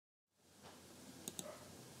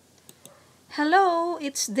Hello,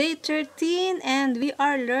 it's day 13 and we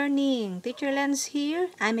are learning. Teacher Lens here.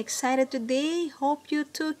 I'm excited today. Hope you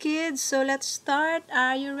too, kids. So let's start.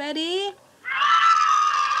 Are you ready?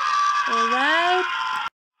 Alright.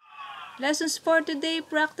 Lessons for today: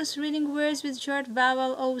 practice reading words with short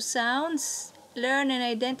vowel O sounds. Learn and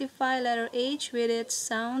identify letter H with its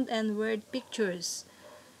sound and word pictures.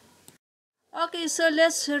 Okay, so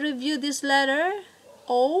let's review this letter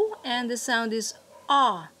O, and the sound is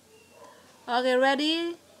A. Okay,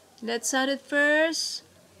 ready? Let's sound it first.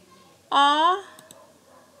 A,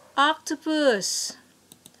 octopus.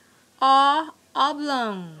 A,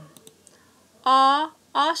 oblong. A,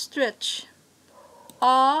 ostrich.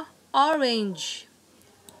 A, orange.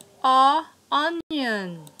 A,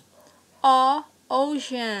 onion. A,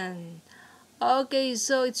 ocean. Okay,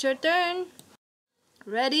 so it's your turn.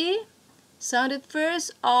 Ready? Sound it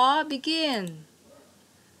first. A, begin.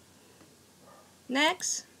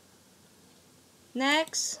 Next.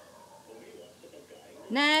 Next.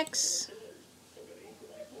 Next.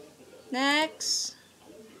 Next.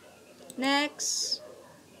 Next.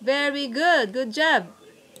 Very good. Good job.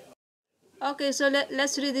 Okay, so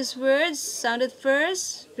let's read these words. Sound it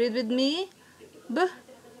first. Read with me. B,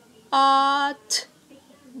 at,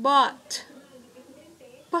 bot.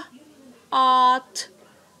 P, at,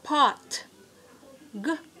 pot.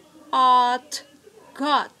 G, at,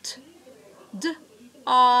 got. D,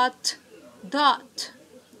 at, dot.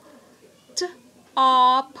 T,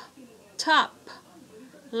 up, top.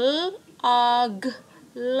 L, og,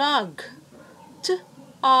 log. T,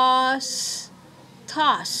 os,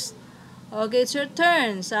 toss. Okay, it's your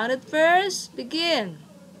turn. Sound it first. Begin.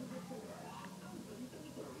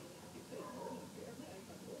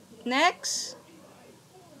 Next.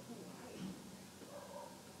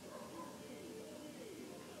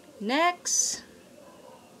 Next.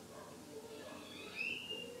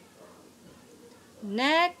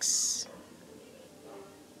 Next.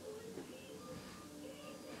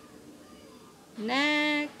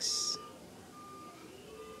 Next.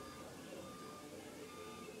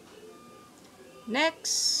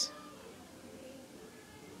 Next.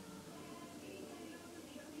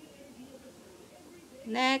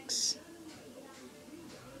 Next.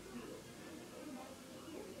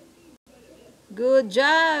 Good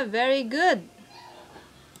job. Very good.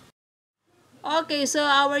 Okay, so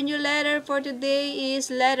our new letter for today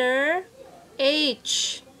is letter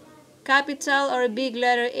H. Capital or big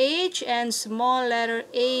letter H and small letter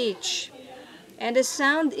H. And the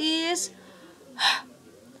sound is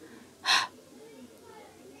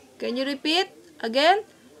can you repeat again?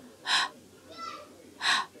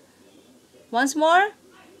 Once more?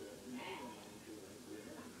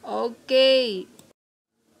 Okay.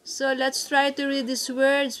 So let's try to read these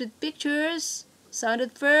words with pictures. Sound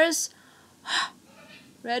it first.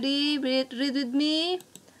 Ready? Read with me.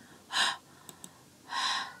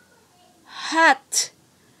 Hat.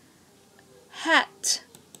 Hat.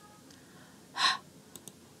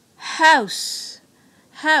 House.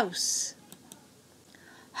 House.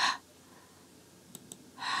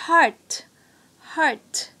 Heart.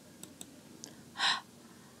 Heart.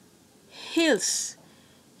 Hills.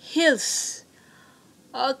 Hills.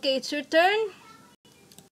 Okay, it's your turn.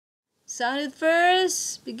 Sound it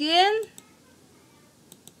first. Begin.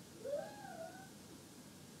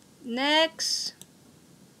 Next.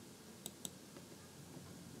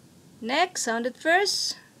 Next, sound it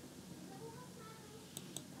first.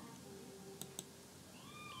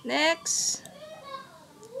 Next.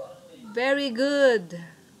 Very good.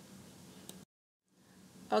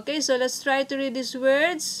 Okay, so let's try to read these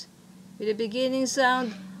words with the beginning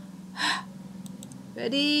sound.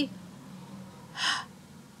 Ready?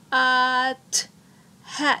 At,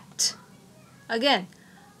 hat. Again.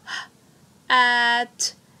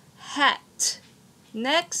 At, hat.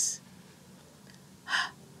 Next.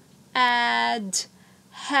 Add,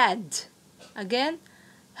 had. Again.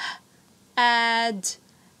 Add,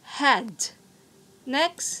 had.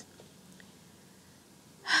 Next.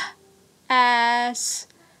 As,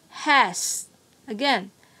 has.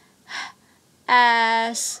 Again.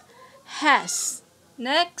 As, has.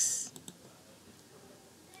 Next.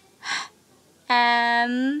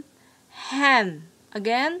 Ham.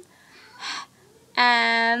 Again.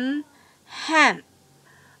 Ham.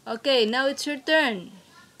 Okay, now it's your turn.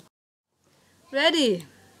 Ready?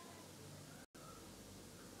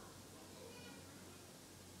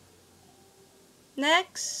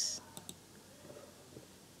 Next.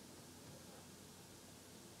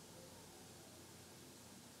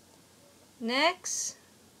 Next.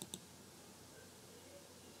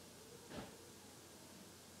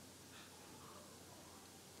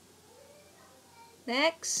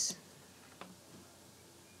 Next.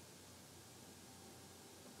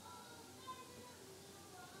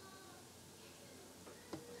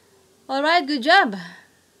 Alright, good job.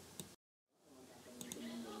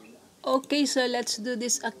 Okay, so let's do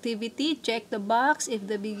this activity. Check the box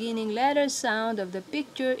if the beginning letter sound of the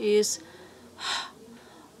picture is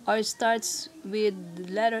or starts with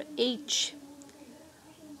the letter H.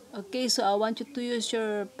 Okay, so I want you to use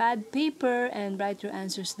your pad paper and write your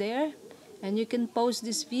answers there. And you can pause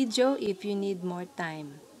this video if you need more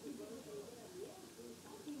time.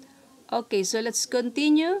 Okay, so let's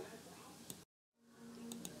continue.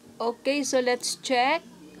 Okay, so let's check.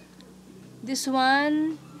 This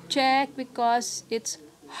one, check because it's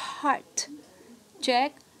heart.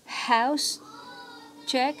 Check house,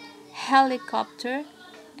 check helicopter,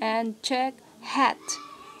 and check hat.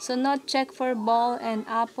 So not check for ball and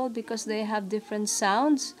apple because they have different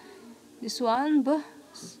sounds. This one,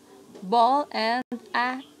 ball and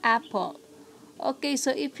apple. Okay,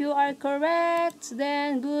 so if you are correct,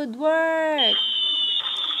 then good work.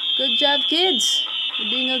 Good job, kids. You're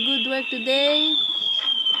doing a good work today.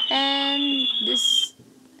 And this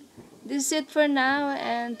is it for now,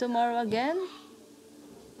 and tomorrow again.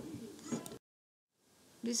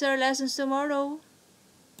 These are lessons tomorrow.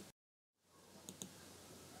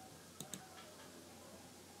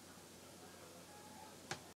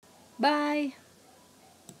 Bye.